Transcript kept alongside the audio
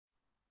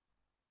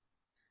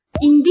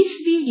In this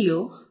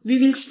video, we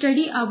will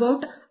study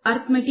about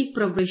arithmetic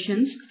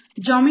progressions,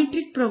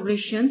 geometric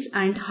progressions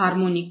and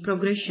harmonic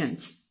progressions.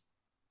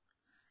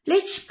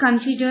 Let's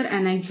consider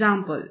an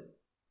example.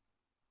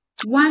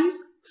 1,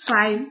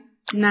 5,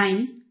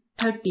 9,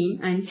 13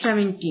 and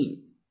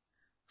 17.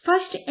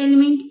 First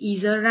element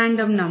is a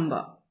random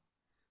number.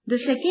 The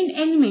second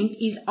element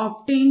is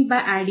obtained by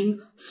adding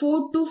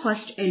 4 to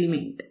first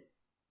element.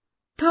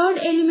 Third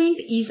element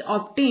is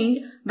obtained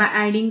by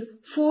adding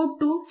 4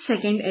 to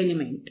second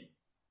element.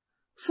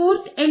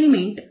 Fourth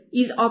element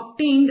is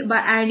obtained by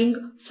adding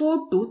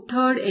 4 to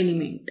third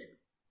element.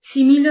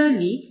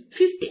 Similarly,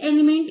 fifth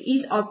element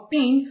is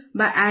obtained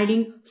by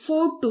adding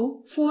 4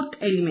 to fourth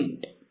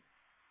element.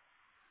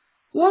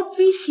 What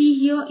we see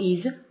here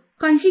is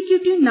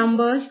consecutive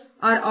numbers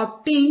are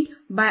obtained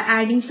by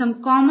adding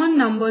some common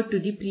number to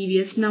the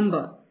previous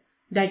number.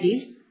 That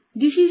is,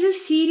 this is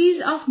a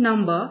series of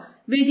numbers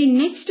where the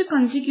next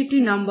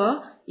consecutive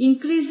number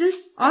increases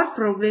or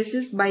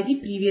progresses by the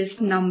previous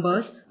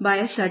numbers by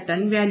a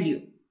certain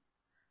value.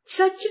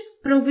 Such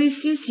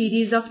progressive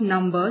series of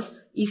numbers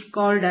is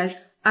called as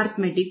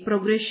arithmetic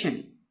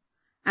progression,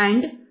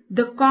 and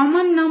the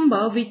common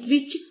number with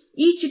which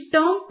each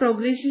term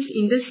progresses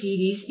in the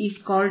series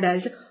is called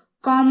as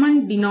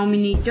common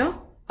denominator,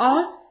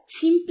 or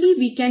simply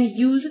we can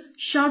use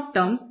short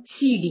term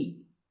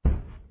CD.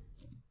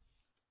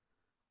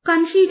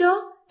 Consider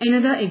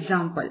another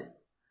example.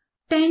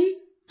 10,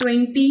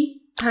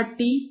 20,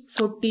 30,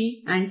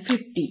 40 and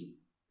 50.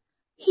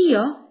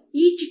 Here,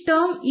 each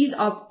term is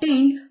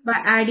obtained by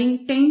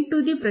adding 10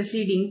 to the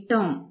preceding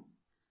term.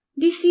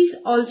 This is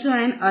also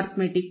an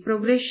arithmetic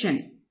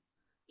progression.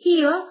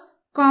 Here,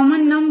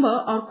 common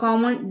number or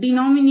common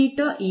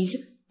denominator is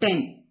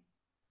 10.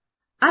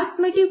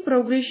 Arithmetic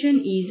progression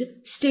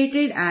is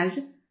stated as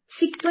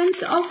sequence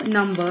of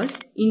numbers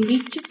in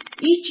which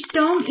each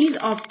term is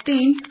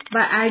obtained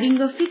by adding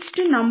a fixed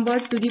number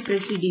to the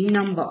preceding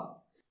number,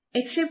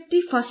 except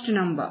the first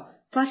number.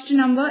 First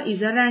number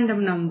is a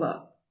random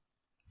number.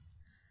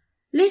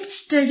 Let's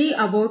study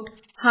about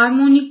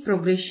harmonic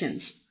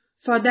progressions.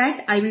 For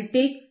that, I will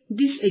take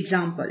this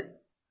example.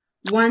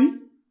 1,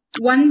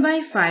 1 by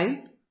 5,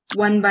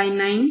 1 by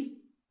 9,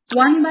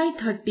 1 by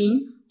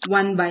 13,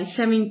 1 by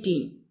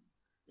 17.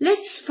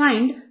 Let's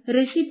find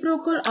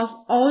reciprocal of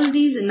all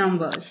these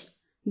numbers.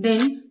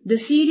 Then the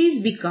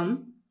series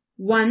become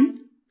 1,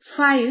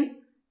 5,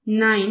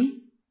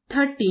 9,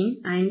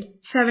 13 and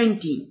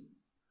 17.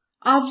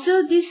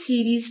 Observe this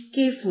series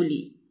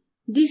carefully.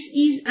 This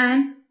is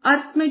an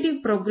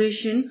arithmetic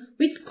progression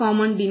with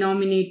common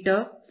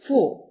denominator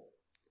 4.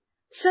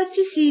 Such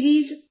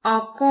series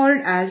are called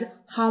as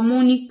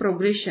harmonic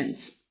progressions.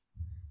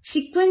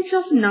 Sequence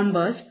of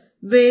numbers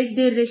where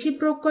their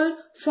reciprocal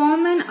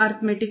form an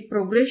arithmetic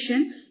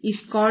progression is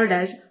called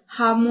as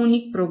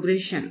harmonic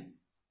progression.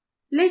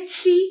 Let's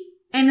see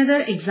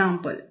another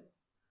example.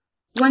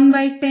 1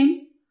 by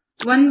 10,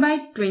 1 by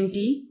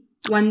 20,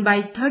 1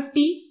 by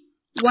 30,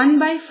 1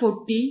 by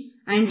 40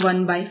 and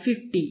 1 by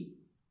 50.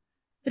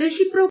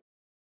 Reciprocal